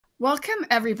Welcome,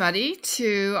 everybody,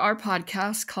 to our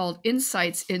podcast called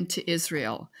Insights into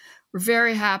Israel. We're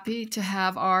very happy to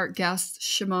have our guest,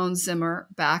 Shimon Zemer,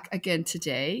 back again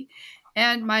today,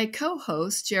 and my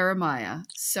co-host, Jeremiah.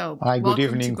 So, Hi, good welcome to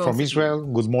evening both from of Israel.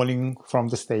 you. Good morning from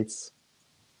the States.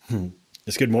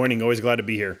 It's good morning. Always glad to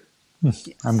be here.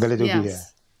 I'm glad to be here.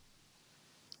 Yes.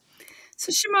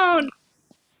 So, Shimon,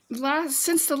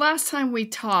 since the last time we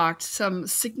talked, some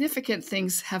significant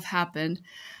things have happened,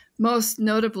 most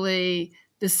notably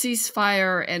the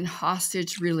ceasefire and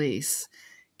hostage release.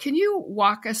 Can you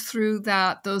walk us through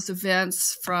those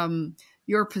events from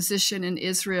your position in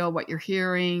Israel, what you're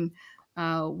hearing,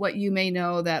 what you may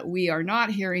know that we are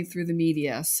not hearing through the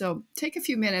media? So take a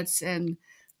few minutes and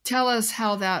tell us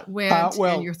how that went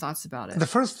and your thoughts about it. The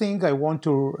first thing I want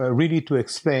to really to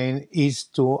explain is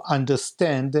to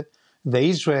understand the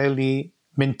Israeli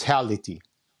mentality.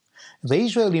 The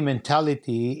Israeli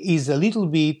mentality is a little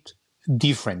bit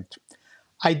different.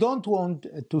 I don't want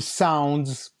to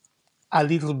sound a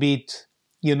little bit,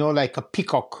 like a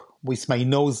peacock with my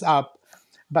nose up,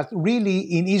 but really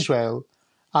in Israel,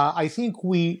 I think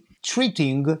we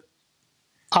treating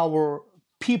our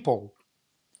people,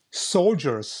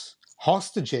 soldiers,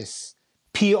 hostages,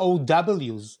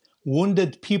 POWs,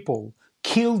 wounded people,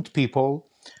 killed people,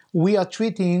 we are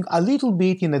treating a little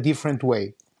bit in a different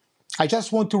way. I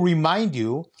just want to remind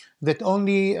you that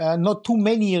only not too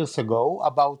many years ago,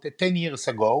 about 10 years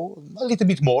ago, a little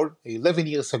bit more, 11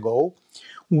 years ago,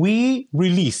 we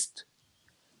released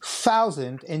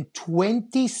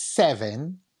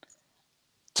 1,027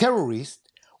 terrorists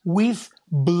with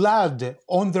blood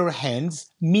on their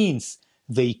hands, means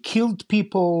they killed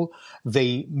people,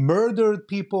 they murdered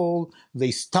people,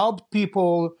 they stabbed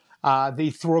people,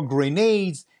 they threw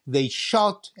grenades, they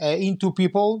shot into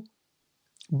people.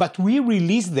 But we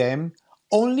released them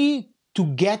only to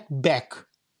get back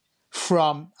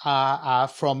from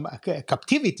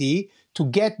captivity, to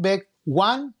get back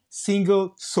one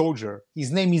single soldier.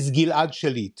 His name is Gilad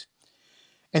Shalit.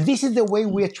 And this is the way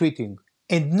we are treating.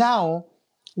 And now,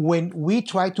 when we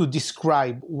try to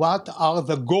describe what are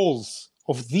the goals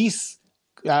of this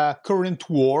current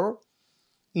war,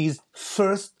 is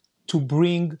first to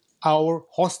bring our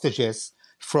hostages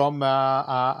from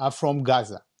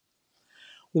Gaza.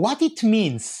 What it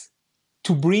means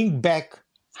to bring back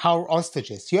our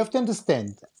hostages, you have to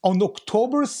understand, on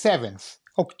October 7th,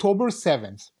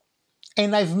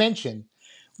 and I've mentioned,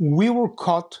 we were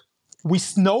caught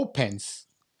with no pants,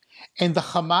 and the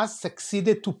Hamas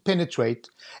succeeded to penetrate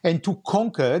and to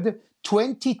conquer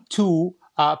 22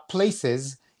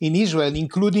 places in Israel,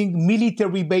 including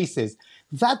military bases.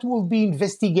 That will be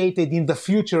investigated in the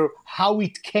future how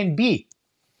it can be.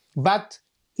 But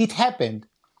it happened.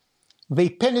 They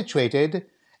penetrated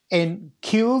and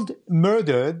killed,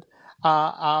 murdered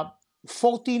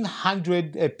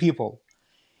 1,400 people,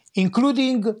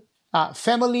 including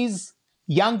families,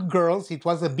 young girls. It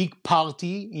was a big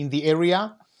party in the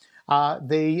area.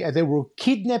 They were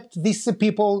kidnapped, these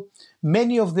people.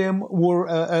 Many of them were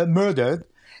murdered.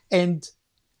 And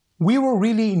we were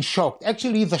really in shock.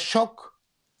 Actually, the shock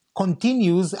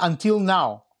continues until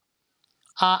now.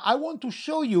 I want to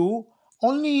show you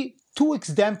only two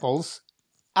examples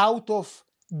out of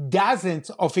dozens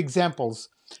of examples.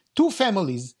 Two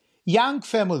families, young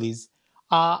families.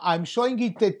 I'm showing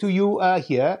it to you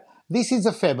here. This is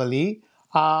a family,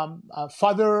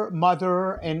 father,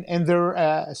 mother, and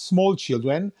their small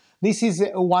children. This is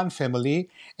one family.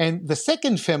 And the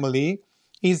second family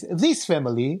is this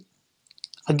family.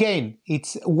 Again,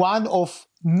 it's one of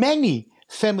many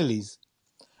families.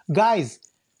 Guys,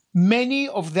 many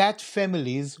of that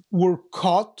families were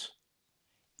caught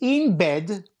in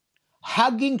bed,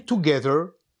 hugging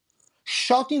together,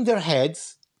 shot in their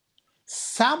heads.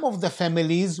 Some of the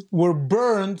families were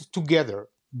burned together,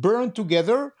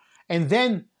 and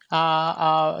then,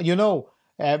 the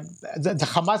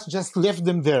Hamas just left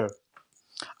them there.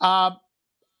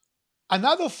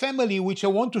 Another family, which I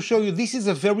want to show you, this is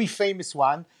a very famous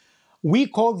one. We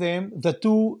call them the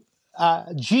two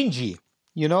Gingy,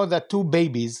 the two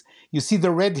babies. You see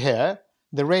the red hair,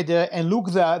 and look,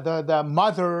 the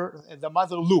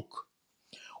mother look.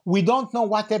 We don't know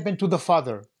what happened to the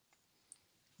father.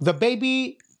 The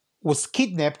baby was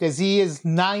kidnapped as he is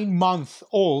 9 months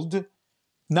old.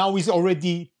 Now he's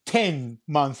already 10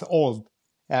 months old.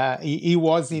 He's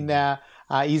in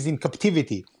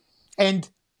captivity. And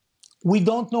we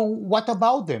don't know what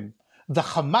about them. The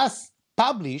Hamas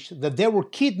published that they were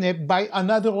kidnapped by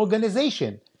another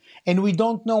organization, and we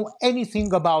don't know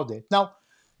anything about it. Now,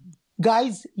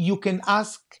 guys, you can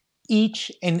ask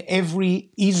each and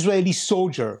every Israeli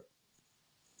soldier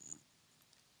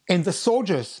And the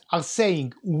soldiers are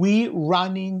saying, we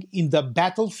running in the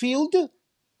battlefield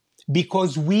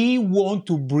because we want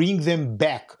to bring them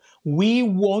back. We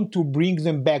want to bring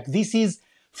them back. This is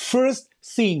first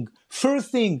thing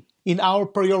in our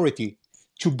priority,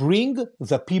 to bring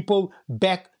the people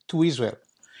back to Israel.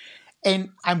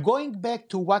 And I'm going back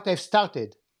to what I've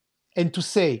started and to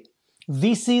say,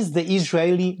 this is the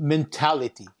Israeli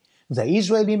mentality. The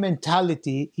Israeli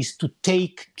mentality is to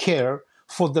take care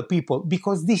for the people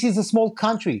because this is a small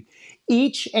country.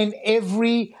 Each and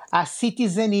every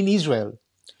citizen in Israel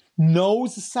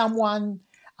knows someone,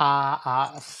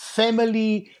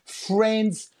 family,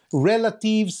 friends,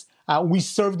 relatives. We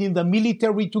served in the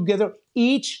military together.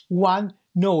 Each one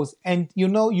knows. And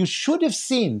you should have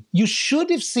seen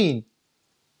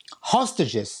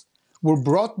hostages were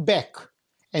brought back,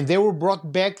 and they were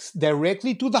brought back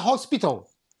directly to the hospital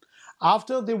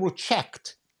after they were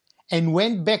checked and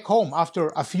went back home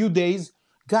after a few days.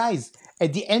 Guys,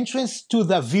 at the entrance to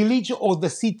the village or the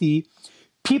city,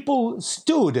 people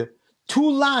stood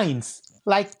two lines,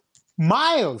 like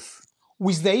miles,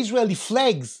 with the Israeli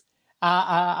flags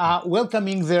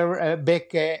welcoming their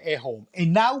back home.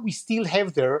 And now we still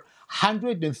have there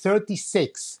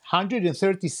 136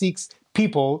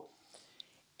 people.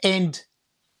 And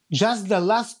just the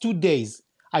last 2 days,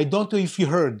 I don't know if you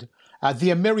heard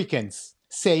the Americans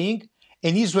saying,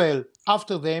 and Israel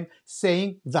after them,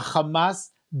 saying the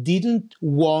Hamas didn't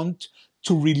want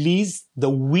to release the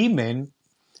women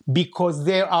because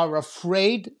they are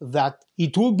afraid that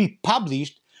it will be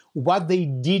published what they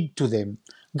did to them.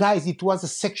 Guys, it was a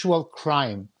sexual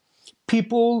crime.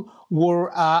 People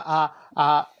were,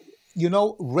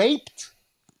 raped.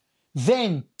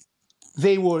 Then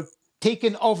they were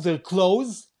taken off their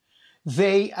clothes.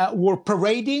 They were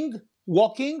parading,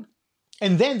 walking,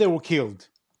 and then they were killed.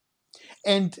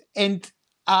 And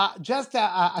just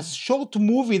a short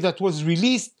movie that was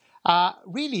released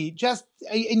really just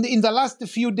in the last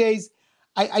few days.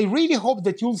 I really hope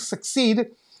that you'll succeed.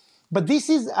 But this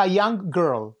is a young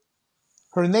girl.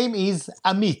 Her name is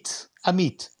Amit.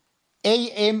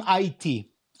 A-M-I-T.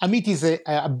 Amit is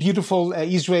a beautiful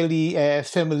Israeli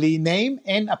family name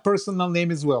and a personal name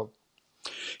as well.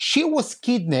 She was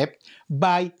kidnapped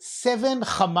by 7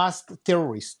 Hamas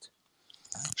terrorists.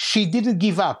 She didn't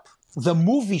give up. The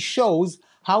movie shows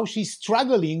how she's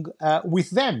struggling with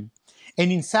them.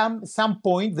 And in some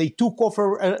point, they took off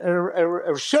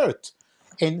her shirt.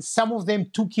 And some of them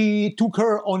took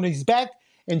her on his back,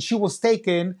 and she was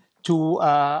taken to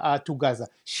Gaza.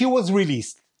 She was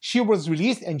released,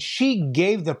 and she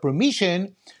gave the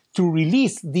permission to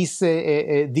release this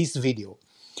video.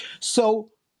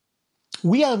 So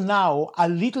we are now a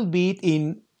little bit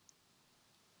in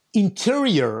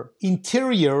interior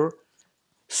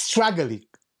struggling.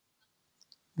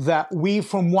 That we,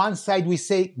 from one side, we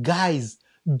say, guys,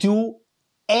 do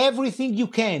everything you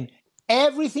can,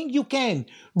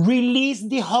 release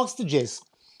the hostages,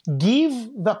 give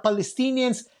the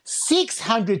Palestinians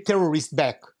 600 terrorists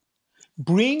back,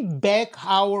 bring back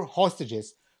our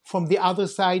hostages. From the other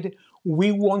side,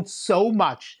 we want so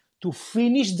much to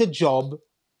finish the job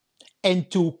and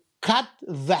to cut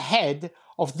the head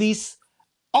of this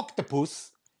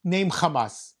octopus named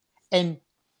Hamas. And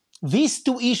these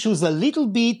two issues, a little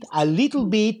bit,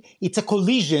 it's a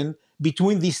collision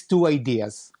between these two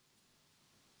ideas.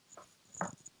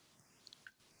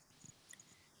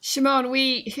 Shimon,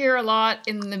 we hear a lot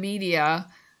in the media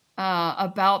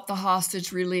about the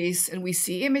hostage release, and we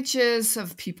see images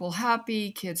of people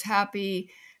happy, kids happy,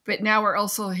 but now we're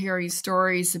also hearing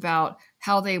stories about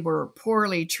how they were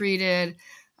poorly treated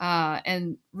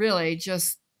and really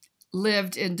just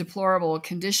lived in deplorable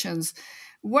conditions.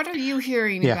 What are you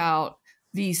hearing about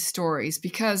these stories?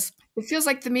 Because it feels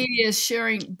like the media is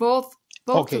sharing both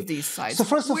of these sides. So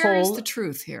first of all, where is the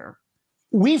truth here?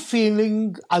 We're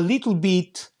feeling a little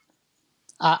bit,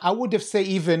 I would have said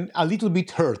even a little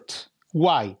bit hurt.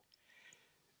 Why?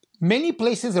 Many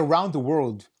places around the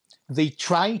world, they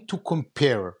try to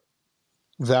compare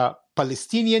the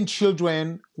Palestinian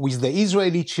children with the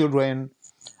Israeli children.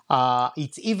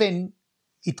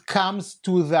 It comes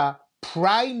to the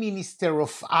Prime Minister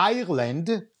of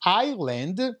Ireland,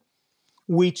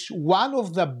 which one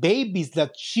of the babies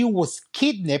that she was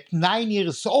kidnapped, 9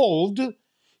 years old,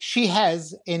 she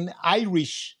has an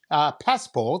Irish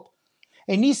passport,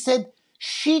 and he said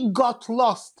she got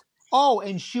lost. Oh,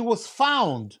 and she was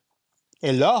found.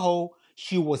 Hello,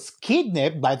 she was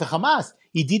kidnapped by the Hamas.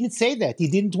 He didn't say that. He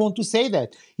didn't want to say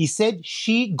that. He said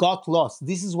she got lost.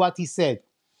 This is what he said.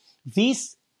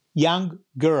 This young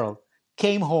girl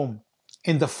came home,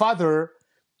 and the father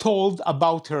told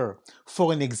about her.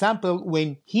 For an example,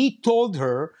 when he told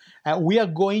her, we are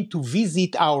going to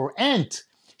visit our aunt,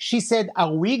 she said,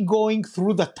 are we going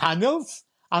through the tunnels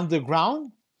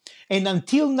underground? And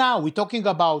until now, we're talking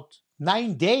about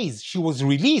 9 days, she was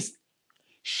released.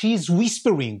 She's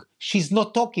whispering, she's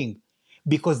not talking,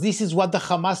 because this is what the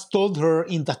Hamas told her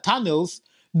in the tunnels,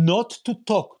 not to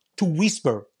talk, to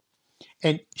whisper.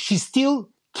 And she's still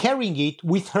carrying it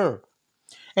with her.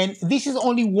 And this is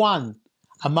only one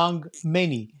among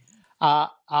many.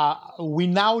 We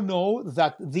now know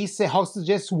that these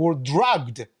hostages were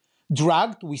drugged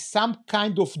with some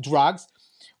kind of drugs,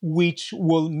 which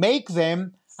will make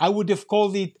them, I would have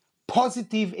called it,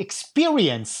 positive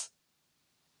experience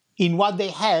in what they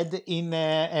had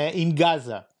in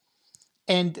Gaza.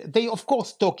 And they, of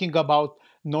course, talking about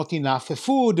not enough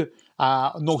food,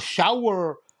 no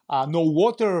shower, no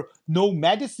water, no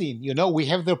medicine. You know, we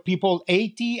have the people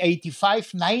 80,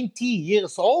 85, 90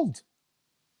 years old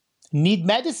need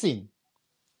medicine.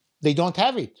 They don't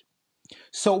have it.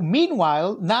 So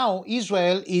meanwhile, now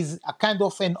Israel is a kind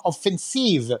of an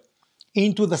offensive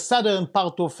into the southern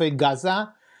part of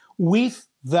Gaza with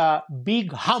the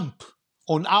big hump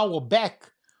on our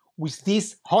back with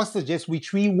these hostages,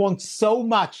 which we want so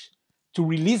much to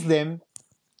release them.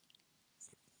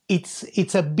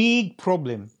 It's a big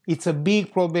problem. It's a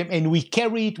big problem, and we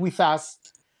carry it with us,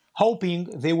 hoping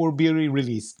they will be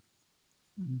released.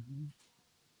 Mm-hmm.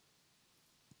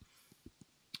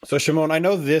 So, Shimon, I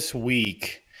know this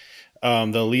week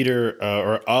the leader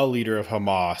or a leader of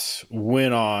Hamas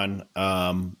went on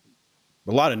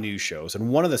a lot of news shows, and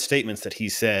one of the statements that he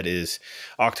said is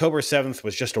October 7th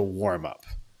was just a warm up.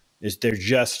 It's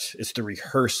the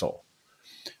rehearsal.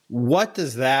 What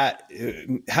does that?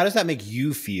 How does that make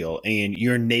you feel and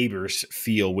your neighbors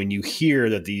feel when you hear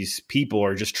that these people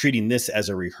are just treating this as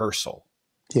a rehearsal?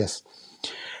 Yes,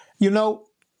 you know,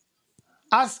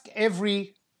 ask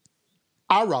every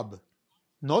Arab,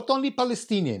 not only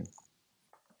Palestinian,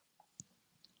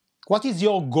 what is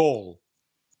your goal?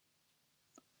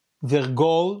 Their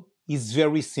goal is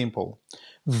very simple.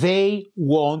 They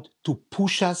want to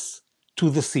push us to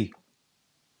the sea.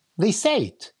 They say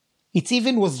it. It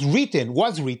even was written,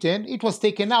 it was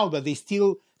taken out, but they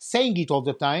still saying it all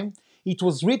the time. It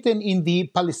was written in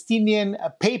the Palestinian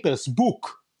papers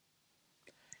book.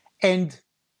 And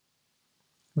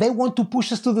they want to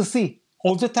push us to the sea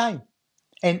all the time.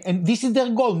 And this is their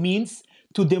goal, means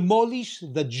to demolish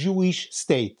the Jewish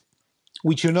state,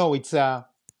 which, you know,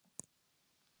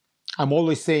 I'm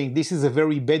always saying this is a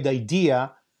very bad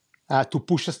idea to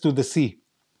push us to the sea.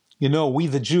 You know, we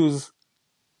the Jews,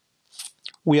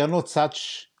 we are not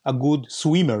such a good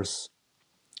swimmers.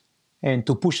 And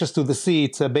to push us to the sea,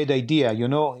 it's a bad idea. You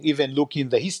know, even look in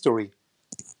the history.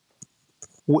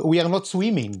 We are not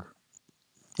swimming.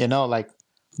 You know, like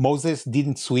Moses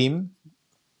didn't swim.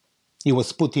 He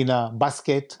was put in a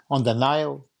basket on the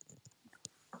Nile.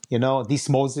 You know, this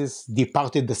Moses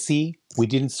departed the sea. We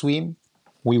didn't swim.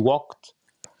 We walked.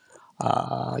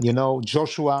 You know,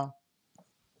 Joshua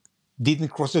didn't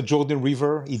cross the Jordan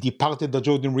River. He departed the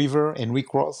Jordan River and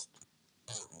recrossed.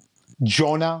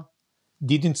 Jonah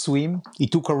didn't swim. He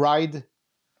took a ride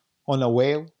on a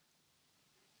whale.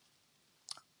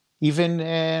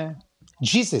 Even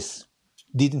Jesus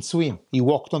didn't swim. He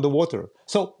walked on the water.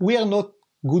 So we are not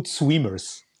good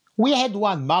swimmers. We had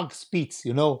one, Mark Spitz,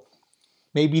 you know.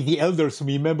 Maybe the elders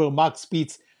remember Mark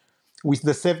Spitz with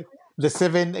the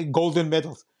seven golden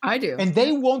medals. I do. And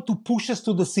they want to push us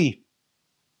to the sea.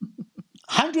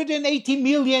 180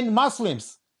 million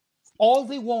Muslims. All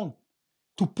they want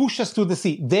to push us to the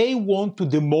sea. They want to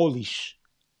demolish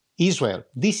Israel.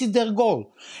 This is their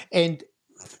goal. And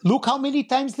look how many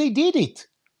times they did it.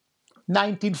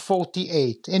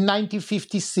 1948, and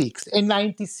 1956, and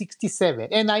 1967,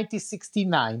 and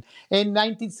 1969, and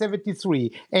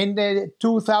 1973, and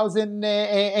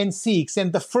 2006,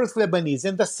 and the first Lebanese,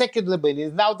 and the second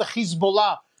Lebanese. Now the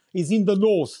Hezbollah is in the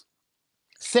north,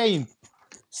 saying,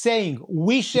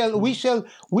 we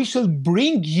shall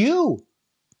bring you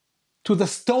to the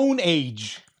Stone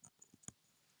Age.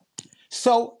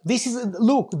 So this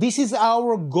is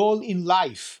our goal in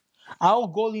life. Our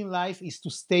goal in life is to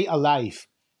stay alive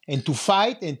and to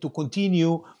fight and to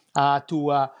continue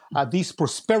to this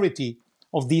prosperity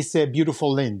of this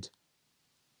beautiful land.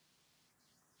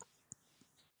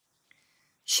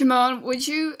 Shimon, would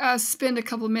you spend a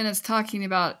couple minutes talking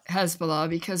about Hezbollah,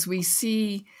 because we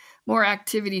see more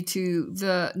activity to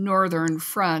the northern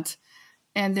front,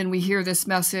 and then we hear this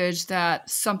message that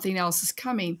something else is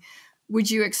coming. Would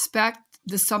you expect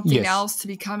the something else to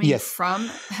be coming from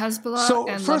Hezbollah so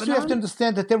and first Lebanon? we have to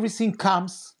understand that everything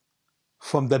comes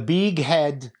from the big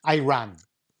head Iran.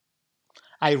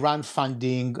 Iran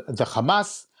funding the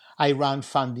Hamas, Iran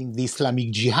funding the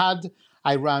Islamic Jihad,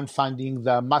 Iran funding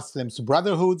the Muslims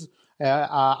Brotherhood,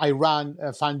 Iran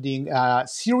funding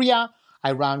Syria,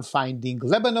 Iran funding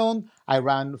Lebanon,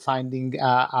 Iran funding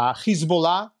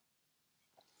Hezbollah.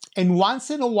 And once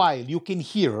in a while, you can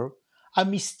hear a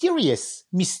mysterious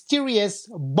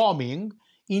bombing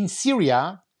in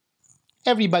Syria.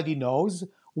 Everybody knows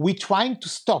we're trying to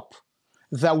stop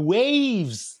the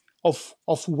waves of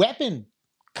weapon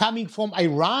coming from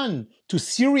Iran to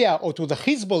Syria or to the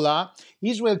Hezbollah.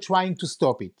 Israel trying to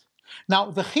stop it.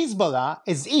 Now, the Hezbollah,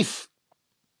 as if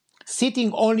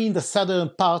sitting only in the southern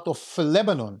part of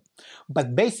Lebanon,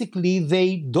 but basically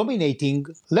they dominating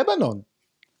Lebanon.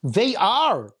 They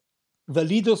are the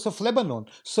leaders of Lebanon.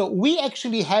 So we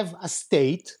actually have a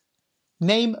state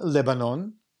named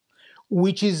Lebanon,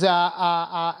 which is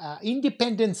an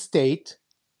independent state,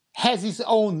 has its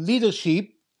own leadership,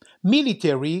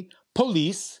 military,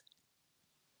 police,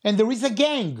 and there is a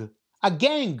gang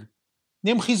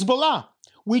named Hezbollah,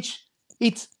 which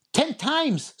it's 10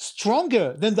 times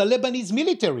stronger than the Lebanese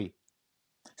military.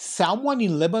 Someone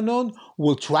in Lebanon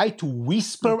will try to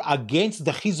whisper against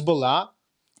the Hezbollah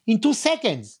in 2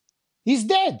 seconds. He's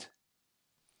dead.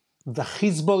 The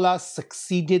Hezbollah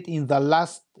succeeded in the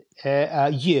last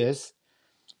years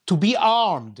to be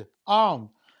armed.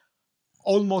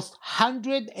 Almost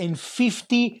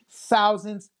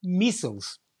 150,000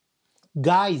 missiles.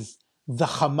 Guys, the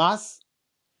Hamas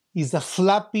is a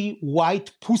fluffy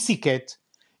white pussycat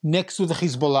next to the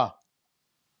Hezbollah.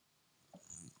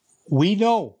 We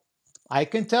know, I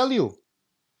can tell you,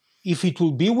 if it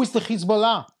will be with the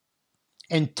Hezbollah,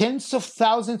 and tens of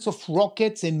thousands of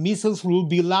rockets and missiles will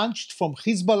be launched from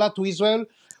Hezbollah to Israel,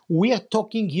 we are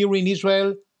talking here in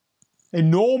Israel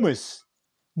enormous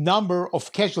number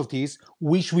of casualties,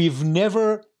 which we've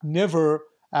never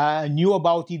knew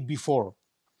about it before.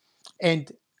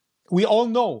 And we all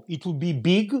know it will be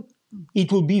big, it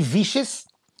will be vicious,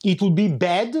 it will be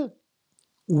bad.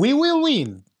 We will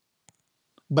win,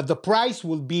 but the price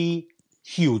will be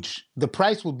huge. The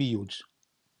price will be huge.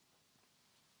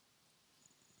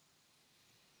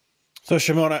 So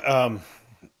Shimon,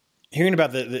 hearing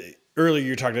about the earlier,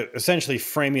 you're talking essentially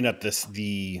framing up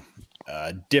the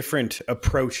different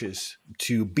approaches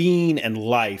to being and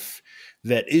life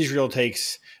that Israel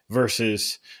takes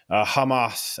versus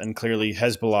Hamas and clearly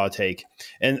Hezbollah take.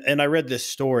 And I read this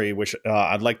story, which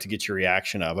I'd like to get your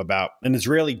reaction of, about an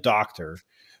Israeli doctor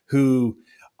who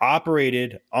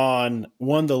operated on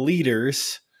one of the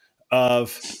leaders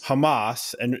of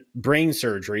Hamas and brain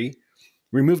surgery,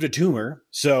 removed a tumor.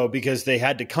 So because they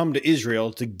had to come to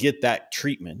Israel to get that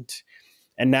treatment.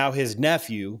 And now his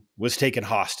nephew was taken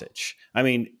hostage. I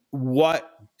mean,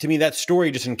 to me, that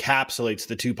story just encapsulates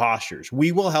the two postures.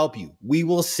 We will help you. We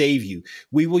will save you.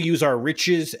 We will use our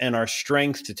riches and our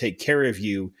strength to take care of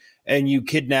you. And you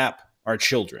kidnap our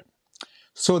children.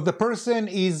 So the person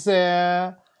is, is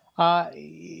the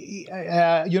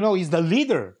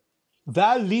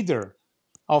leader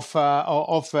of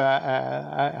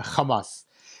Hamas.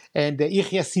 And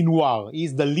Yahya Sinwar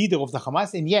is the leader of the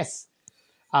Hamas. And yes,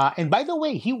 and by the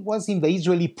way, he was in the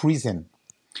Israeli prison.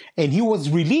 And he was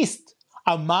released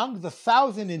among the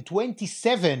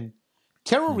 1,027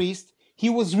 terrorists. He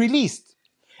was released.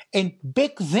 And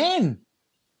back then,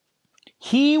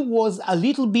 he was a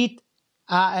little bit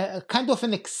kind of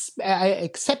an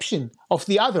exception of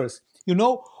the others. You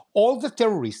know, all the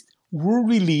terrorists were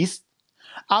released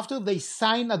after they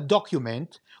signed a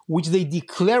document which they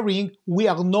declaring we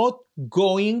are not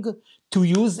going to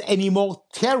use any more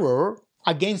terror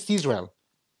against Israel.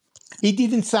 He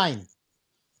didn't sign.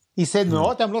 He said,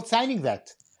 no, I'm not signing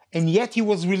that. And yet he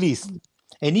was released.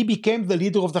 And he became the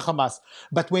leader of the Hamas.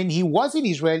 But when he was in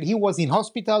Israel, he was in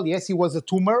hospital. Yes, he was a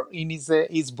tumor in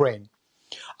his brain.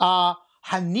 Hania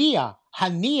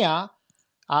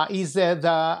is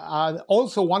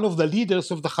also one of the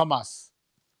leaders of the Hamas.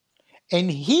 And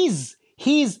his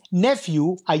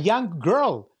nephew, a young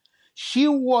girl, she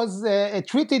was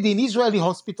treated in Israeli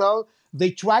hospital.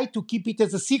 They tried to keep it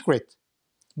as a secret,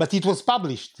 but it was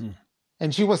published.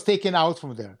 And she was taken out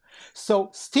from there. So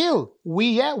still,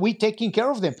 we taking care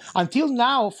of them. Until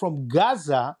now, from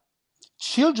Gaza,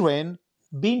 children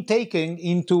being taken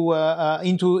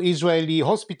into Israeli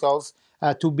hospitals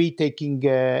to be taken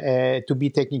care.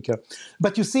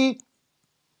 But you see,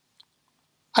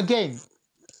 again,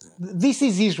 this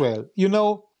is Israel. You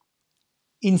know,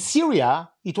 in Syria,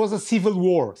 it was a civil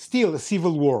war, still a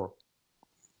civil war.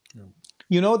 Yeah.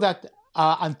 You know that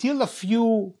until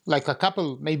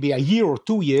maybe a year or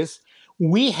 2 years,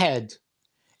 we had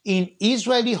in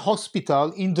Israeli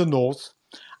hospital in the north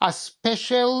a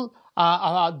special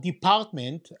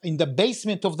department in the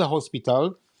basement of the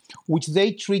hospital, which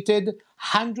they treated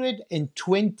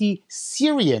 120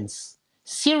 Syrians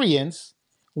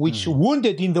which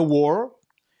wounded in the war,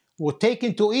 were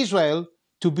taken to Israel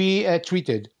to be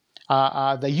treated.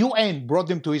 The UN brought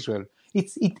them to Israel.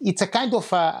 It's a kind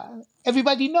of,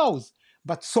 everybody knows,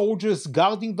 but soldiers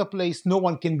guarding the place, no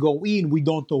one can go in, we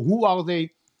don't know who are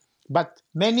they. But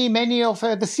many of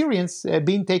the Syrians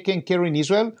being taken care in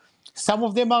Israel. Some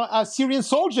of them are Syrian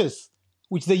soldiers,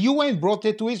 which the UN brought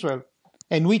it to Israel,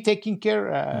 and we taking care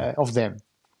of them.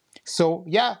 So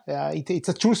yeah, it's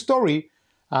a true story.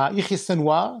 Yahya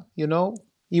Sinwar,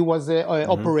 he was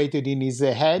operated in his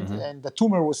head, and the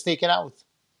tumor was taken out.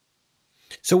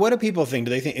 So what do people think? Do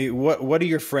they think what do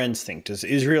your friends think?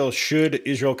 Should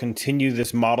Israel continue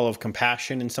this model of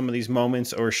compassion in some of these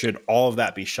moments, or should all of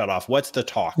that be shut off? What's the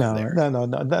talk there? No.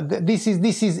 This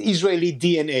is Israeli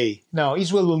DNA. No,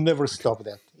 Israel will never stop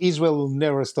that. Israel will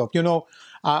never stop.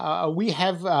 We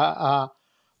have,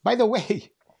 by the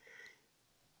way,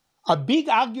 a big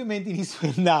argument in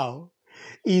Israel now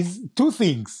is two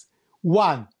things.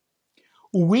 One,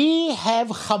 we have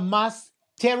Hamas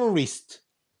terrorists,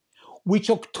 which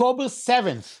October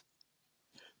 7th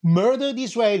murdered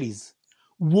Israelis,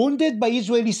 wounded by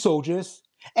Israeli soldiers,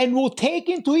 and were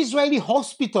taken to Israeli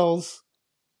hospitals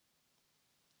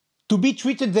to be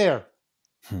treated there.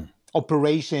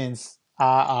 Operations,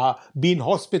 being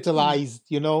hospitalized,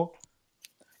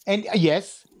 And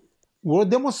yes, were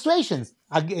demonstrations.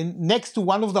 Again, next to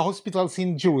one of the hospitals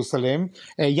in Jerusalem,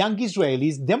 young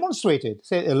Israelis demonstrated,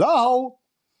 said, hello,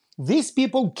 these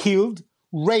people killed,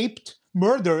 raped,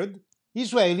 murdered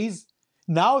Israelis.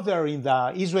 Now they're in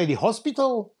the Israeli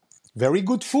hospital. Very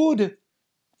good food,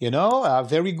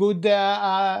 very good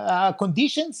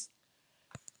conditions.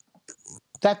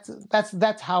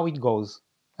 That's how it goes.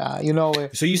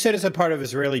 So you said it's a part of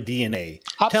Israeli DNA.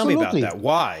 Absolutely. Tell me about that.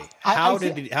 Why? How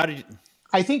did?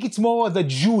 I think it's more the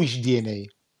Jewish DNA.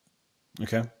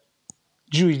 Okay.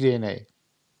 Jewish DNA.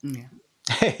 Yeah.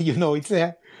 It's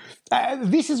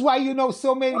this is why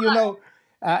so many.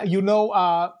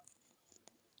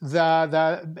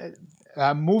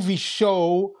 The movie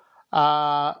show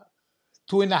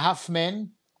 2.5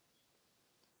 Men.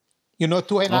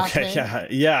 2.5 Men.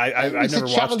 Yeah. I've never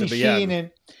watched it, but yeah.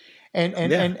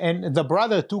 And the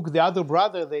brother took the other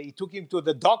brother. He took him to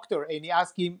the doctor, and he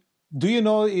asked him, "Do you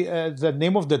know the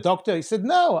name of the doctor?" He said,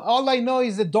 "No, all I know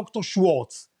is Dr.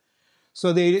 Schwartz."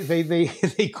 So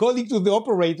they called him to the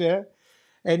operator,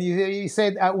 and he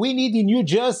said, "We need in New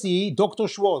Jersey Dr.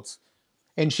 Schwartz."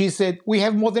 And she said, "We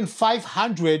have more than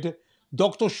 500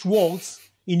 Dr. Schwartz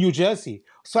in New Jersey.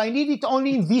 So I need it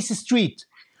only in this street.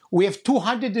 We have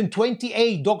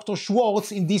 228 Dr.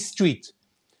 Schwartz in this street."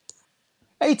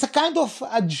 It's a kind of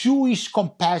a Jewish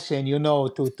compassion,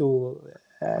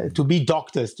 to be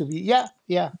doctors, to be, yeah.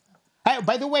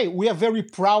 By the way, we are very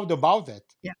proud about that.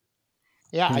 Yeah.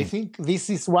 Yeah, I think this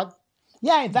is what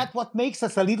makes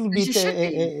us a little bit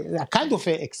kind of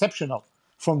exceptional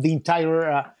from the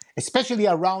entire, especially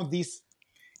around this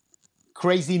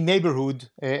crazy neighborhood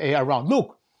around.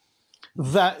 Look,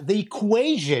 the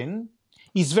equation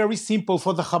is very simple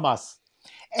for the Hamas.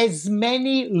 As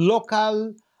many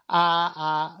local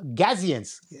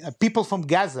Gazians, people from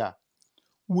Gaza,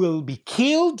 will be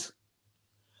killed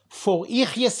for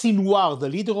Yahya Sinwar, the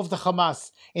leader of the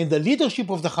Hamas, and the leadership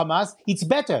of the Hamas, it's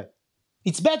better.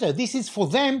 It's better. This is for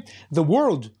them. The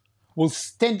world will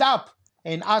stand up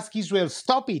and ask Israel,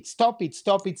 stop it, stop it,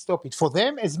 stop it, stop it. For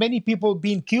them, as many people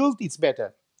being killed, it's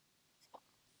better.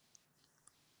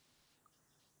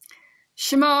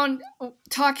 Shimon,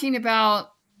 talking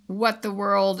about what the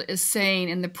world is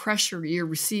saying and the pressure you're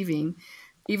receiving,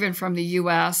 even from the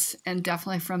U.S. and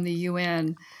definitely from the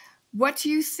UN, what do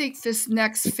you think this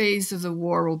next phase of the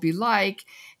war will be like?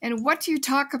 And what do you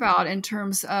talk about in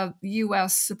terms of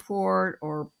U.S. support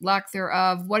or lack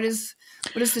thereof? What is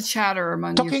the chatter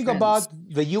among your friends? Talking about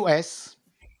the U.S.,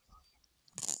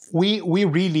 we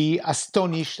really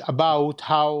astonished about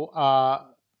how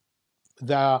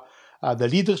the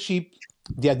leadership,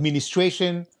 the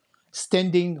administration,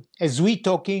 standing, as we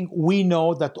talking, we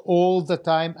know that all the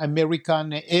time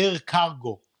American air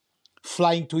cargo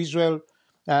flying to Israel,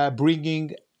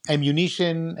 bringing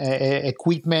ammunition,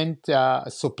 equipment,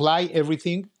 supply,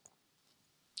 everything.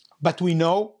 But we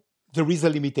know there is a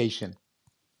limitation.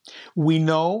 We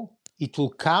know it will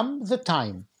come the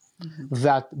time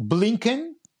that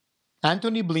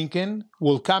Antony Blinken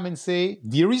will come and say,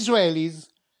 "Dear Israelis,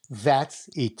 that's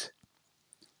it.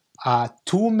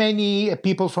 Too many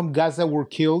people from Gaza were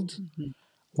killed.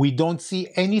 We don't see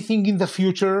anything in the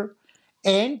future.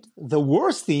 And the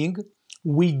worst thing,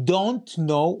 we don't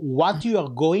know what you are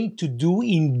going to do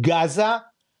in Gaza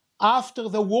after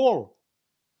the war.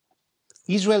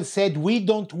 Israel said, we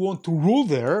don't want to rule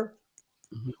there.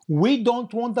 We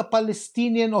don't want the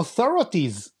Palestinian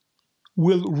authorities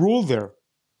will rule there.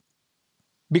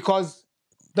 Because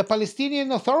the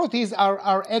Palestinian authorities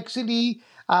are actually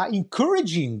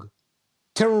encouraging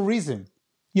terrorism.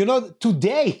 You know,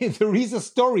 today, there is a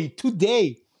story,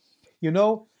 today, you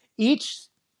know, each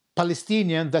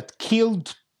Palestinian that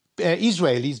killed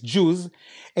Israelis, Jews,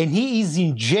 and he is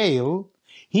in jail,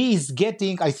 he is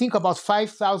getting, I think, about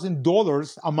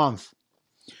 $5,000 a month.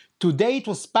 Today it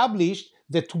was published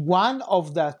that one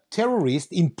of the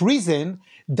terrorists in prison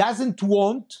doesn't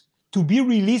want to be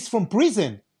released from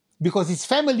prison because his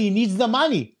family needs the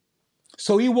money.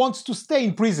 So he wants to stay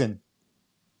in prison.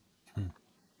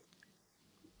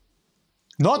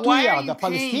 Not Why we are are, you the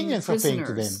paying the Palestinians are paying to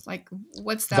them. prisoners? Like,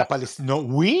 what's The that? No,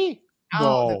 we? Oh,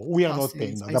 the No, we are not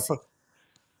paying. Palestinians. No, I see.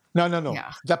 no, no, no.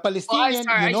 Yeah. The Well, I'm Palestinian,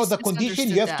 sorry. you I know, just the condition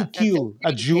you misunderstood have to that they're kill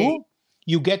a getting paid. Jew,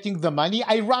 you getting the money.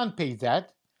 Iran paid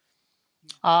that.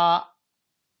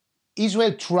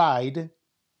 Israel tried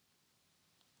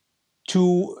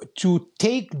to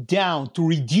take down, to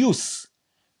reduce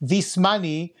this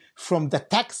money from the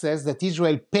taxes that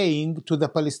Israel paying to the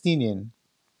Palestinian.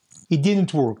 It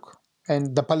didn't work.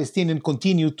 And the Palestinian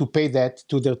continue to pay that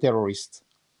to their terrorists.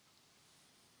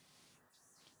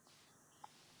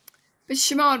 But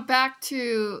Shimon, back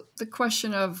to the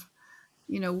question of,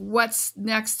 what's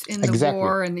next in the Exactly.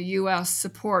 war and the U.S.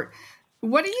 support.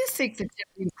 What do you think the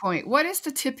tipping point? What is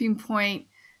the tipping point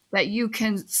that you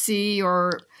can see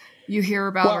or you hear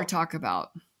about or Well, talk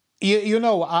about?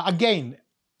 again,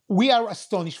 we are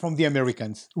astonished from the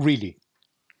Americans, really.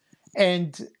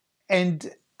 And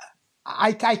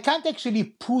I can't actually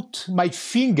put my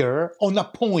finger on a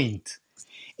point.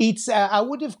 It's I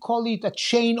would have called it a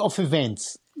chain of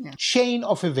events. Yeah. Chain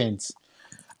of events.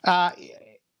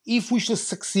 If we should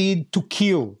succeed to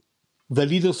kill the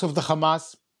leaders of the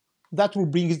Hamas, that will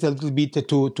bring it a little bit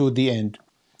to the end.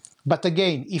 But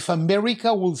again, if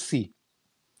America will see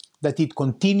that it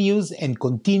continues and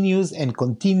continues and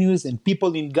continues, and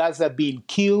people in Gaza being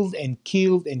killed and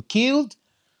killed and killed,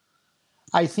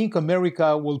 I think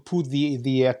America will put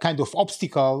the kind of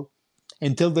obstacle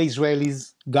and tell the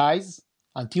Israelis, guys,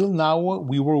 until now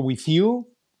we were with you.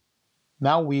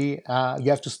 Now you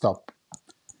have to stop.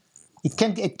 It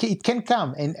can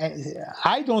come, and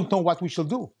I don't know what we shall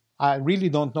do. I really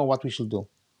don't know what we shall do.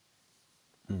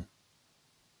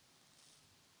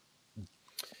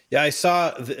 Yeah, I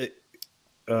saw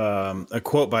a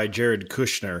quote by Jared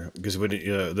Kushner, because when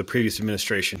the previous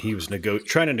administration, he was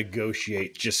trying to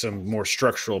negotiate just some more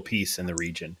structural peace in the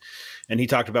region. And he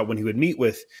talked about when he would meet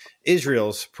with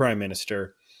Israel's prime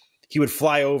minister, he would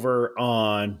fly over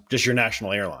on just your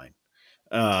national airline.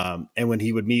 And when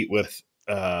he would meet with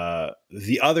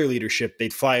the other leadership,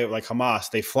 they'd fly, like Hamas,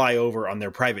 they fly over on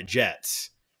their private jets.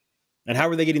 And how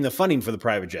were they getting the funding for the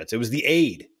private jets? It was the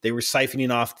aid. They were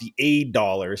siphoning off the aid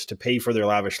dollars to pay for their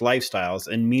lavish lifestyles.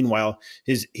 And meanwhile,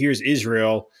 here's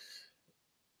Israel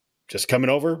just coming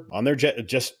over on their jet,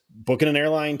 just booking an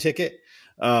airline ticket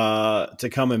to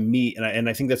come and meet. And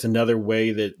I think that's another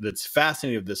way that's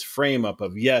fascinating of this frame up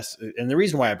of, yes. And the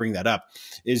reason why I bring that up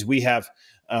is we have,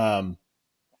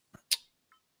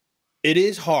 it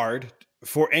is hard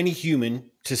for any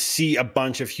human to see a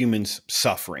bunch of humans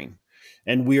suffering.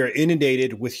 And we are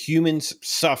inundated with humans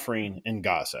suffering in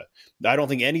Gaza. I don't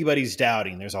think anybody's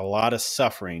doubting there's a lot of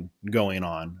suffering going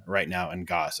on right now in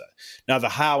Gaza. Now, the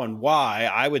how and why,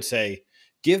 I would say,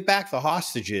 give back the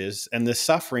hostages and the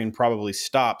suffering probably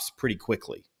stops pretty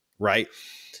quickly, right?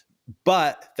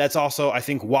 But that's also, I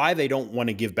think, why they don't want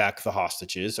to give back the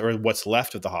hostages, or what's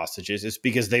left of the hostages, is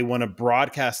because they want to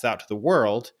broadcast out to the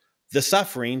world the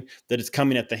suffering that is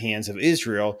coming at the hands of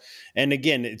Israel. And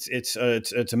again, it's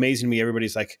amazing to me.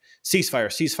 Everybody's like, ceasefire,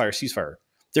 ceasefire, ceasefire.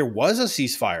 There was a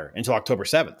ceasefire until October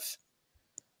 7th.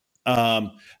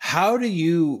 What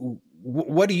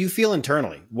do you feel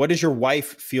internally? What does your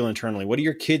wife feel internally? What do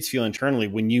your kids feel internally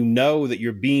when you know that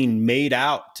you're being made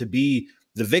out to be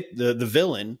the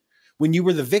villain, when you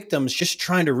were the victims just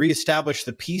trying to reestablish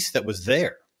the peace that was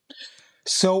there?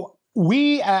 So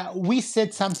we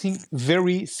said something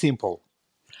very simple.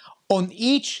 On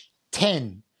each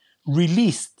 10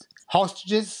 released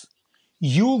hostages,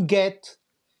 you'll get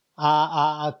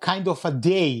a kind of a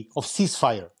day of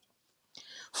ceasefire.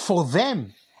 For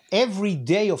them, every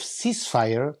day of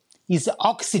ceasefire is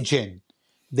oxygen.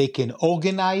 They can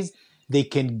organize, they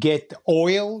can get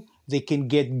oil, they can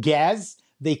get gas,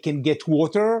 they can get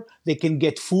water, they can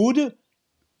get food.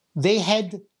 They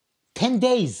had 10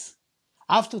 days.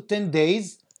 After 10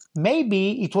 days,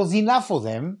 maybe it was enough for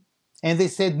them, and they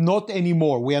said, not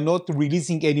anymore, we are not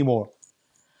releasing anymore.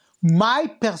 My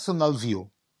personal view,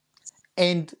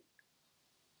 and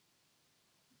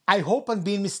I hope I'm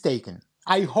being mistaken,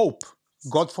 I hope,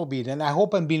 God forbid, and I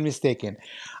hope I'm being mistaken,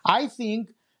 I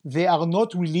think they are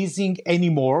not releasing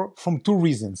anymore from two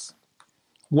reasons.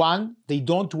 One, they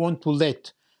don't want to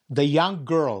let the young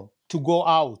girl to go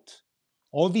out,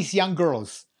 all these young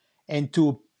girls, and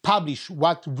to publish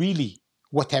what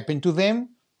happened to them.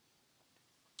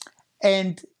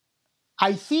 And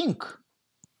I think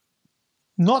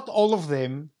not all of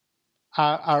them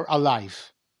are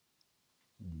alive.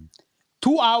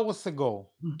 2 hours ago,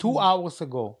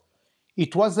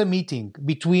 it was a meeting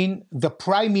between the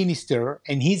prime minister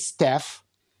and his staff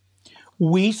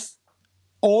with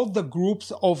all the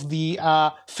groups of the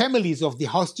families of the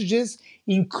hostages,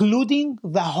 including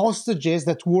the hostages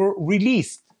that were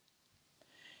released.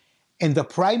 And the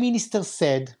prime minister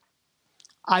said,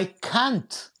 I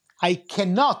cannot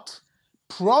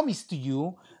promise to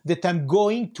you that I'm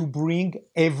going to bring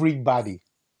everybody.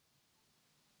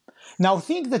 Now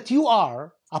think that you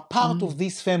are a part of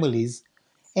these families,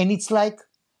 and it's like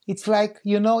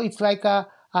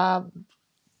a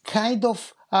kind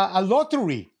of a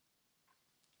lottery.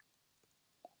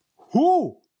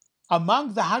 Who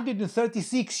among the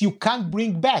 136 you can't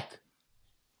bring back?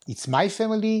 It's my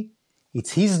family,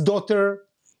 it's his daughter,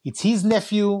 it's his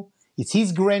nephew, it's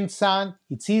his grandson,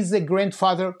 it's his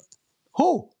grandfather.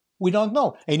 Who? We don't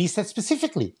know. And he said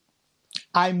specifically,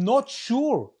 I'm not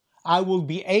sure I will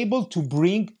be able to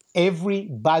bring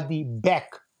everybody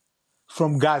back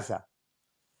from Gaza.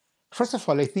 First of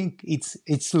all, I think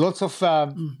it's lots of,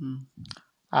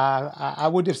 I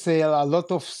would have said a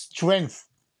lot of strength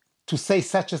to say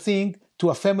such a thing to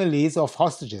a families of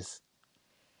hostages.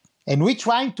 And we're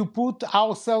trying to put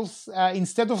ourselves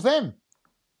instead of them.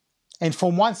 And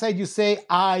from one side you say,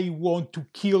 I want to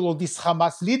kill all these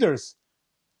Hamas leaders.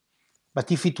 But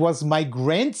if it was my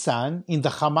grandson in the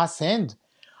Hamas hand,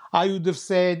 I would have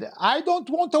said, I don't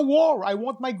want a war. I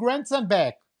want my grandson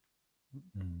back.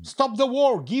 Stop the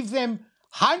war. Give them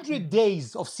 100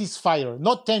 days of ceasefire,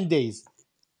 not 10 days.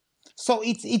 So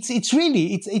it's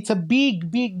really a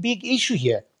big issue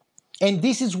here. And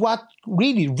this is what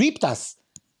really ripped us.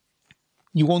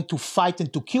 You want to fight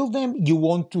and to kill them. You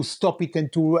want to stop it and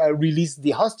to release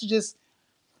the hostages.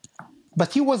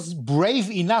 But he was brave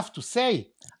enough to say,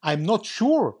 I'm not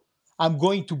sure I'm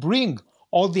going to bring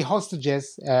all the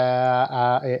hostages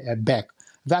back.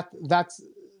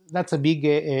 That's a big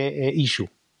issue.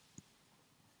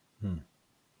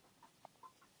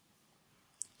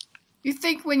 You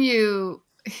think when you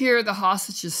hear the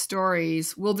hostages'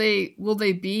 stories, will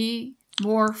they be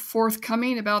more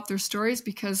forthcoming about their stories?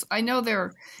 Because I know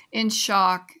they're in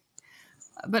shock,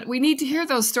 but we need to hear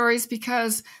those stories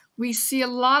because we see a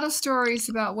lot of stories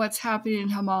about what's happening in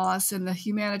Hamas and the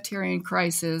humanitarian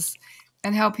crisis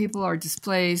and how people are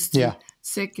displaced, and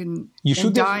sick, and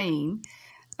dying.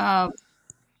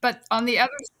 But on the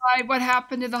other side, what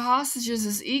happened to the hostages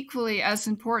is equally as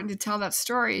important to tell that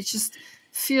story. It just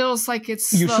feels like it's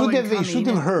slow in coming. You should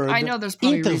have heard I know there's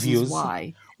probably interviews reasons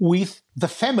why. with the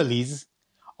families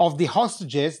of the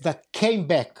hostages that came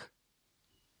back.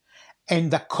 And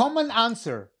the common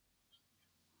answer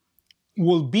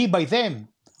will be by them,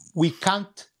 we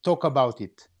can't talk about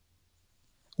it.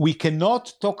 We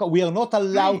cannot talk, we are not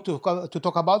allowed to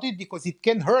talk about it because it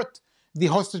can hurt the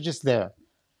hostages there.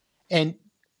 And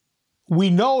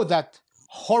we know that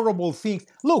horrible things.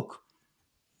 Look,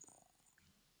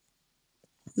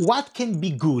 what can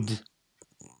be good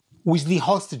with the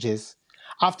hostages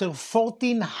after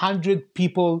 1,400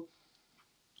 people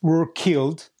were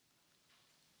killed,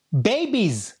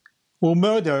 babies were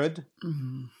murdered,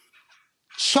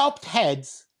 chopped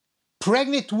heads,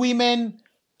 pregnant women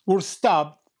were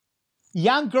stabbed,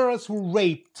 young girls were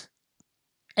raped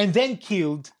and then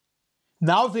killed.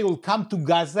 Now they will come to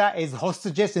Gaza as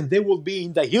hostages and they will be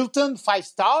in the Hilton 5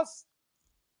 stars?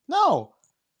 No.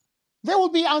 They will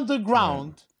be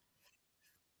underground,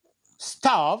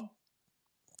 starved,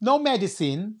 no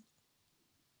medicine,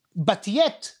 but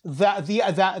yet the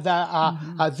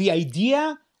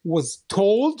idea was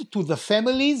told to the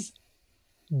families,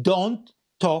 don't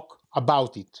talk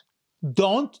about it.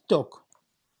 Don't talk.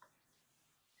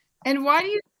 And why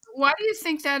do you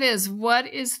think that is? What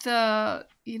is the,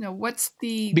 what's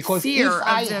the Because fear if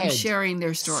I of them had sharing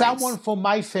their stories? Someone from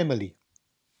my family,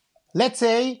 let's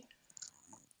say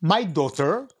my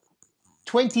daughter,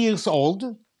 20 years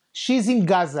old, she's in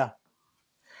Gaza.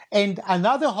 And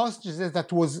another hostage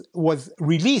that was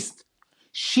released,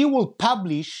 she will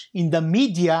publish in the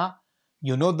media,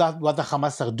 that what the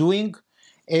Hamas are doing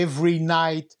every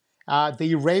night.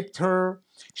 They raped her.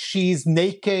 She's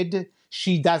naked.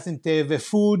 She doesn't have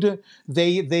food.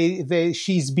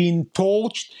 She's been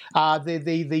tortured.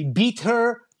 They beat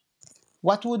her.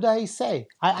 What would I say?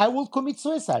 I will commit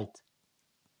suicide.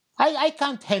 I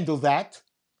can't handle that.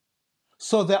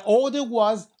 So the order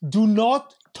was, do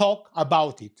not talk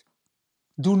about it.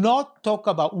 Do not talk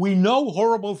about. We know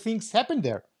horrible things happen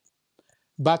there,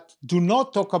 but do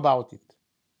not talk about it.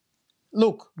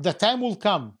 Look, the time will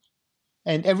come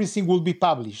and everything will be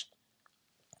published.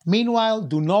 Meanwhile,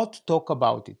 do not talk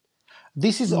about it.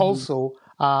 This is also,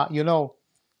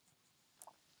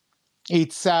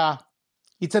 it's a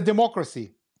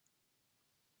democracy.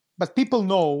 But people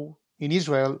know in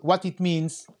Israel what it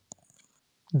means.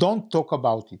 Don't talk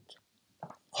about it.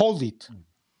 Hold it.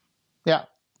 Yeah.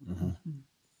 Mm-hmm.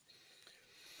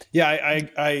 Yeah,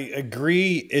 I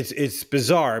agree. It's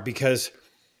bizarre because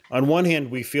on one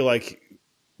hand, we feel like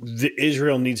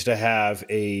Israel needs to have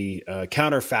a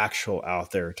counterfactual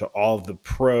out there to all of the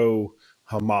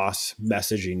pro-Hamas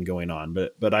messaging going on.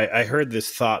 But I heard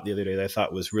this thought the other day that I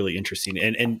thought was really interesting.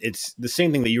 And it's the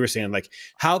same thing that you were saying, like,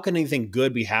 how can anything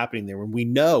good be happening there when we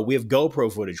know we have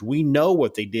GoPro footage? We know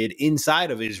what they did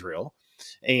inside of Israel.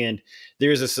 And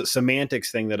there's a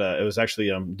semantics thing that it was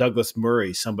actually Douglas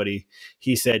Murray,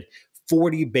 he said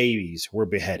 40 babies were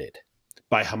beheaded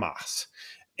by Hamas.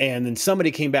 And then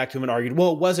somebody came back to him and argued,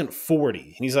 well, it wasn't 40.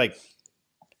 And he's like,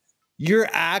 you're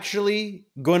actually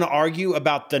going to argue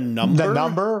about the number? The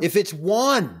number? If it's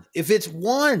one,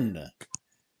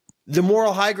 the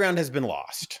moral high ground has been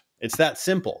lost. It's that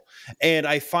simple. And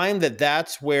I find that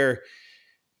that's where,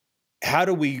 how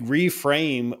do we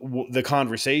reframe the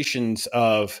conversations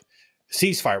of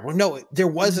ceasefire? Well, no, there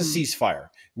was a ceasefire.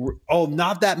 Oh,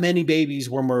 not that many babies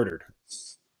were murdered.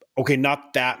 Okay,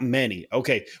 not that many.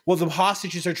 Okay, well, the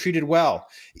hostages are treated well.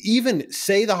 Even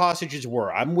say the hostages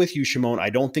were. I'm with you, Shimon. I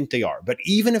don't think they are. But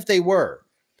even if they were,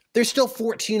 there's still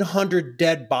 1,400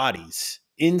 dead bodies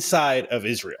inside of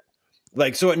Israel.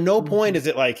 Like, so at no point is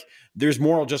it like there's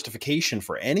moral justification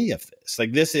for any of this.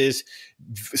 Like, this is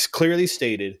clearly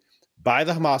stated by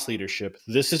the Hamas leadership.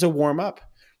 This is a warm up.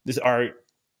 This our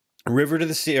river to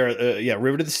the sea,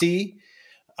 river to the sea.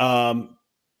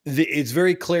 It's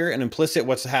very clear and implicit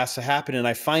what has to happen, and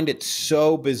I find it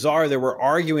so bizarre that we're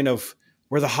arguing of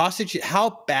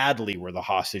how badly were the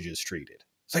hostages treated.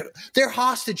 It's like, they're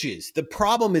hostages. The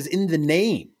problem is in the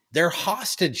name. They're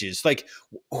hostages. Like,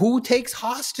 who takes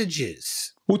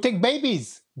hostages? Who take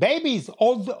babies? Babies,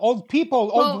 old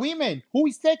people, old women. Who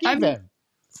is taking them?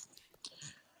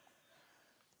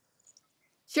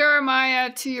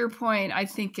 Jeremiah, to your point, I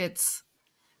think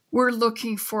we're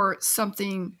looking for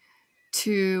something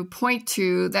to point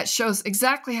to that shows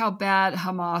exactly how bad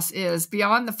Hamas is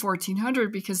beyond the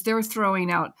 1,400, because they're throwing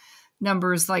out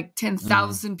numbers like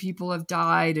 10,000 people have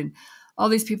died and all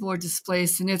these people are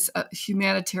displaced, and it's a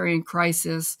humanitarian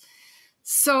crisis.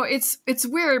 So it's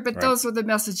weird, but those are the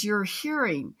messages you're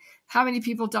hearing. How many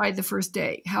people died the first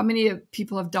day? How many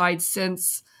people have died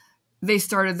since they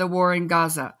started the war in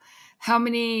Gaza? How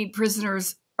many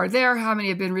prisoners are there? How many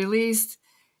have been released?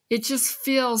 It just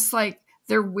feels like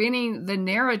they're winning the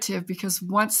narrative because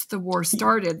once the war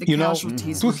started, the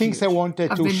casualties two were things huge. I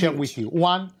wanted to share with you.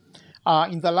 One,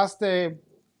 in the last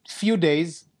few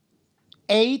days,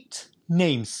 8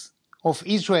 names of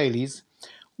Israelis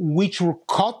which were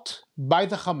caught by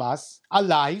the Hamas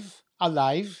alive.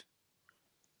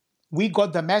 We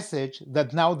got the message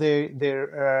that now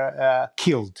they're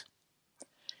killed.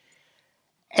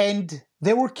 And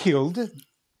they were killed.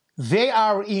 They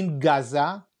are in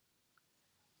Gaza.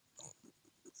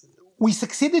 We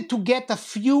succeeded to get a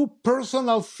few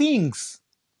personal things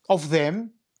of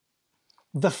them.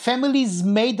 The families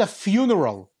made a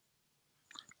funeral.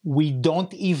 We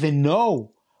don't even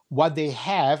know what they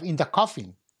have in the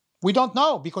coffin. We don't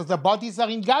know because the bodies are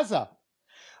in Gaza.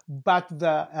 But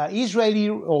the Israeli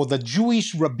or the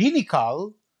Jewish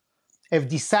rabbinical have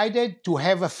decided to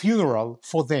have a funeral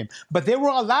for them. But they were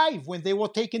alive when they were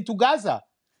taken to Gaza.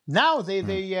 Now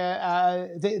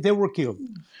they were killed.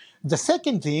 The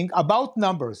second thing about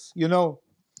numbers,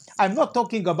 I'm not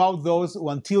talking about those who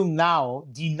until now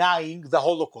denying the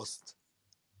Holocaust.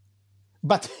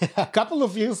 But a couple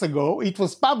of years ago, it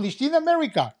was published in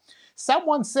America.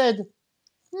 Someone said,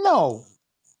 no,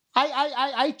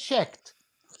 I checked.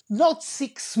 Not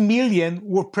 6 million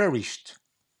were perished.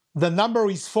 The number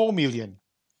is 4 million.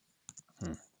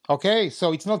 Okay,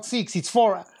 so it's not 6, it's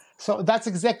 4. So that's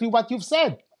exactly what you've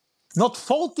said. Not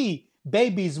 40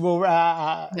 babies were,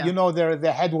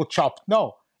 their head was chopped.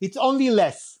 No, it's only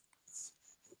less.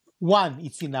 1,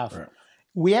 it's enough. Right.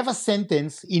 We have a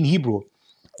sentence in Hebrew.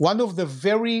 One of the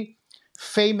very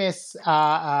famous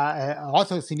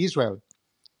authors in Israel.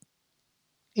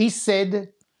 He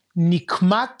said,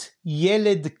 "Nikmat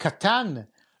yeled katan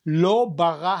lo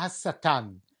bara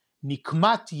hasatan."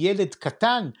 Nikmat yeled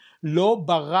katan lo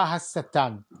bara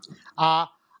hasatan.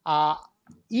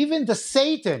 Even the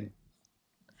Satan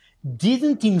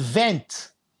didn't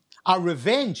invent a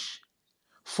revenge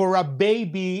for a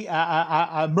baby,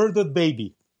 a murdered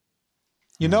baby.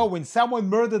 You know, when someone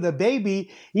murdered a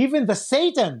baby, even the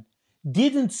Satan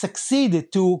didn't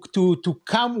succeed to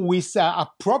come with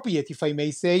appropriate, if I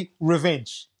may say,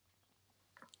 revenge.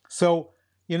 So,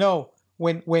 you know,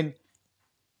 when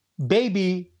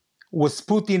baby was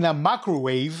put in a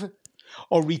microwave,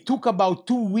 or it took about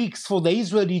 2 weeks for the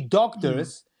Israeli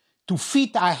doctors to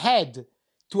fit a head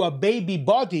to a baby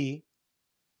body,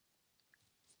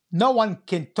 no one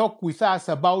can talk with us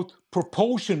about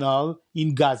proportional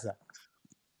in Gaza.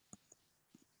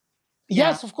 Yeah.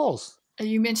 Yes, of course.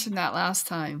 You mentioned that last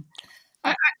time.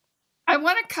 I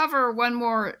want to cover one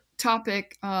more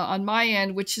topic on my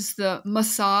end, which is the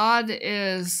Mossad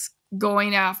is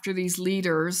going after these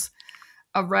leaders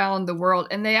around the world.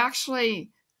 And they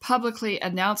actually publicly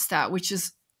announced that, which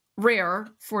is rare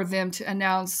for them to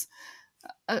announce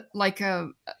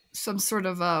some sort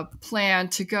of a plan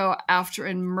to go after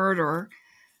and murder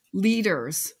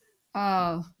leaders.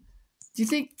 Do you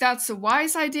think that's a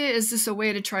wise idea? Is this a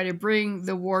way to try to bring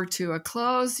the war to a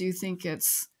close? Do you think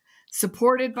it's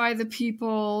supported by the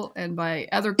people and by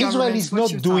other Israel governments? is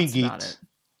What's not your doing thoughts about it?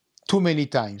 too many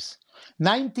times.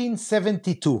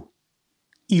 1972,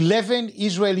 11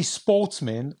 Israeli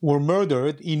sportsmen were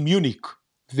murdered in Munich,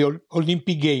 the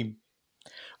Olympic game.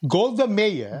 Golda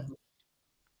Meir,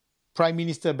 prime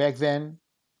minister back then,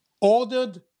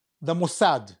 ordered the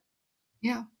Mossad.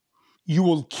 Yeah. You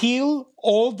will kill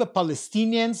all the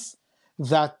Palestinians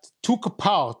that took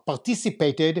part,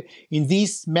 participated in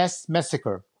this mass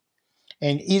massacre.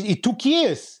 And it took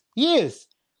years,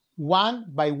 one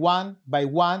by one, by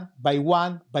one, by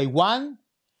one, by one,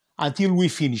 until we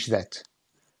finish that.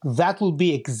 That will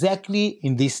be exactly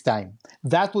in this time.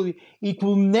 It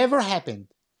will never happen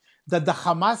that the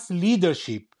Hamas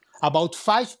leadership, about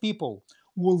 5 people,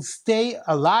 will stay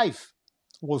alive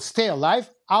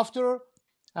after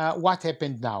what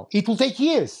happened now. It will take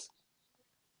years,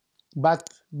 but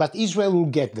Israel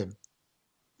will get them.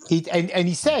 And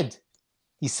he said,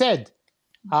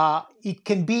 it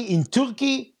can be in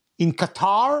Turkey, in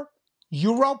Qatar,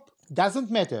 Europe, doesn't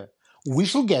matter. We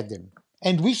shall get them,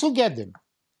 and we shall get them.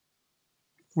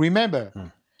 Remember,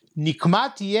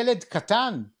 Nikmat yeled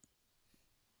katan,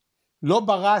 lo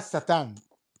bara satan.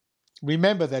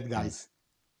 Remember that, guys.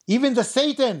 Even the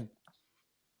Satan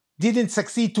didn't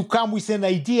succeed to come with an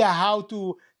idea how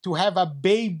to have a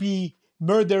baby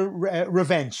murder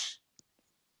revenge.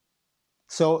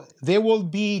 So they will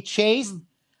be chased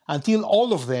until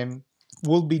all of them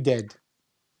will be dead.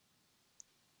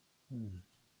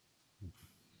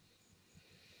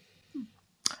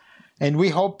 And we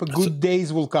hope good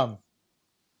days will come.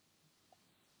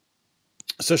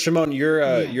 So Shimon, you're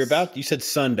Yes. you said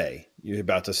Sunday, you're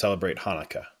about to celebrate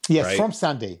Hanukkah. Yes, right? from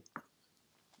Sunday.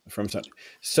 From Sunday.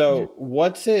 So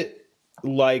what's it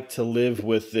like to live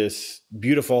with this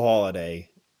beautiful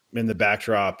holiday in the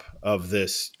backdrop of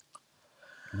this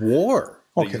war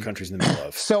that your country's in the middle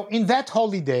of? So in that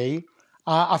holiday,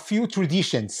 a few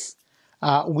traditions.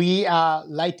 We are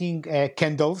lighting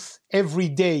candles every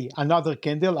day, another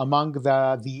candle among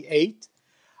the 8.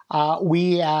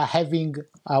 We are having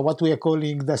what we are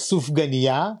calling the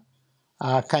sufganiya,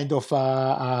 kind of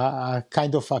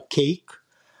a cake.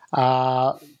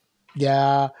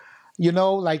 Yeah, you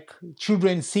know, like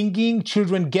children singing,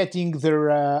 children getting their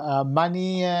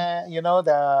money,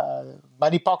 the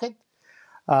money pocket.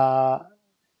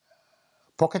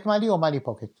 Pocket money or money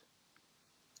pocket?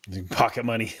 Pocket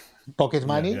money. Pocket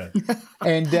money. Yeah.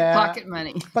 And Pocket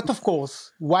money. But of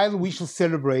course, while we shall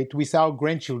celebrate with our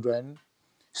grandchildren,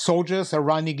 soldiers are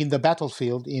running in the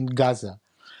battlefield in Gaza.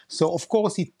 So of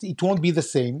course, it won't be the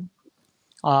same.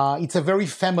 It's a very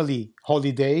family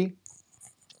holiday.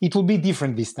 It will be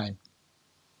different this time.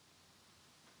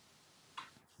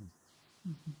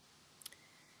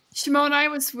 Shimon, I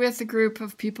was with a group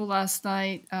of people last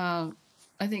night. I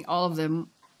think all of them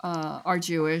are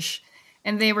Jewish.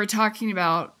 And they were talking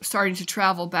about starting to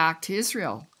travel back to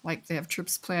Israel. Like they have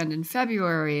trips planned in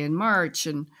February and March.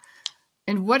 And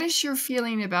what is your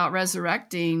feeling about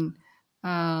resurrecting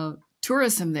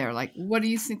tourism there? Like, what do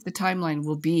you think the timeline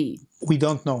will be? We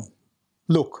don't know.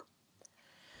 Look,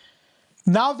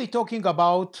 now they're talking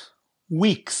about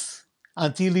weeks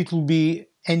until it will be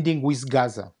ending with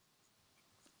Gaza.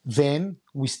 Then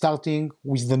we're starting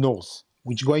with the north,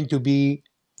 which is going to be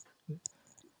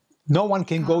No one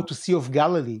can go to Sea of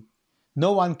Galilee.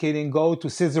 No one can go to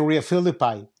Caesarea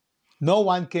Philippi. No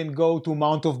one can go to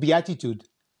Mount of Beatitude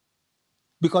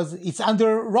because it's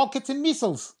under rockets and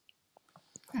missiles.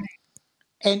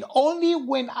 And only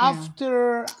when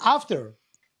after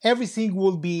everything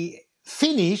will be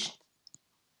finished,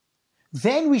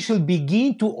 then we shall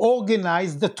begin to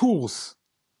organize the tours.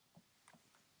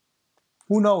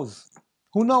 Who knows?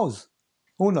 Who knows?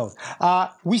 Who knows?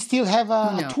 We still have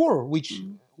a tour which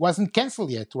wasn't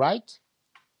canceled yet, right?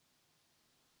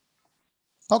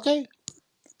 Okay.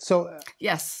 So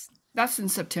yes, that's in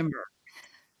September.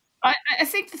 I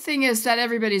think the thing is that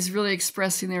everybody's really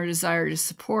expressing their desire to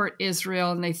support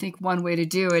Israel, and they think one way to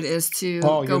do it is to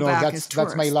go back as tourists.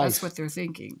 That's my life. That's what they're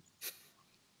thinking.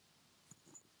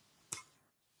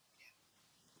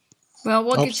 Well,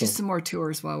 we'll get you some more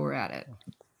tours while we're at it.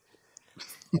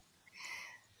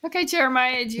 Okay,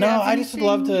 Jeremiah, do you have anything? I just would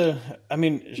love to,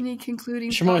 any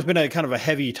concluding Shimon, it's been a kind of a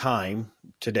heavy time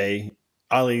today.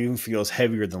 Ali even feels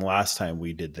heavier than last time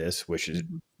we did this, which is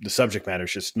the subject matter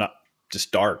is just not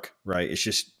just dark, right? It's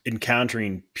just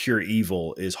encountering pure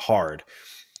evil is hard.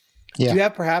 Yeah. Do you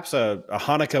have perhaps a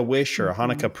Hanukkah wish or a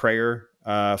Hanukkah prayer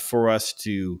for us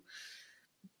to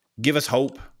give us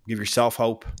hope, give yourself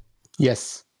hope?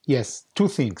 Yes. Two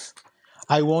things.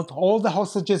 I want all the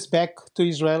hostages back to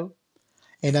Israel,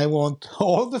 and I want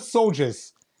all the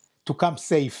soldiers to come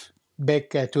safe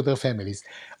back to their families.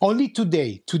 Only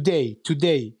today,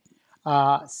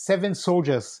 7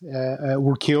 soldiers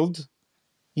were killed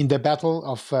in the battle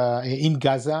of in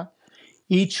Gaza.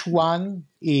 Each one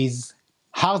is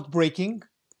heartbreaking.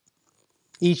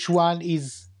 Each one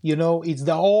is, it's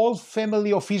the whole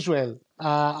family of Israel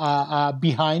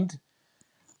behind.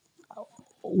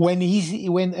 When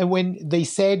they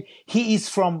said he is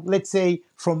from, let's say,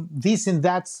 from this and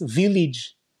that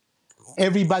village,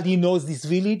 everybody knows this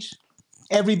village.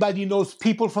 Everybody knows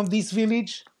people from this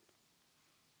village.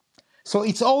 So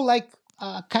it's all like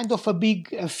kind of a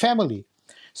big family.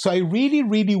 So I really,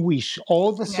 really wish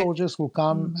all the soldiers will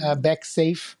come back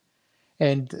safe.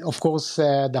 And of course,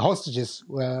 the hostages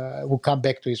will come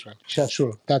back to Israel.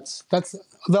 Sure. That's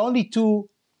the only two.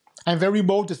 I'm very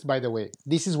modest, by the way.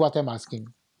 This is what I'm asking.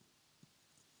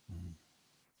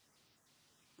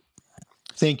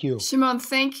 Thank you. Shimon,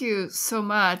 thank you so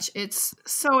much. It's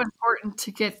so important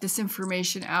to get this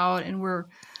information out, and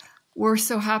we're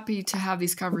so happy to have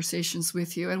these conversations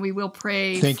with you. And we will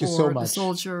pray for the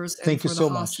soldiers and for the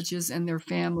hostages and their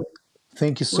families.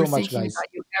 Thank you so much, guys. We're thinking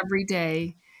about you every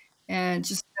day. And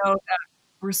just know that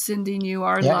we're sending you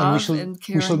our love and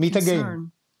care we shall meet concern,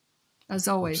 again. As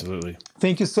always. Absolutely.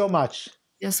 Thank you so much.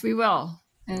 Yes, we will.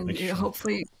 And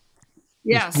hopefully,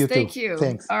 yes, thank you.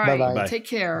 Thanks. All right. Bye-bye. Take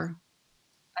care.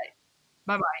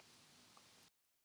 Bye-bye.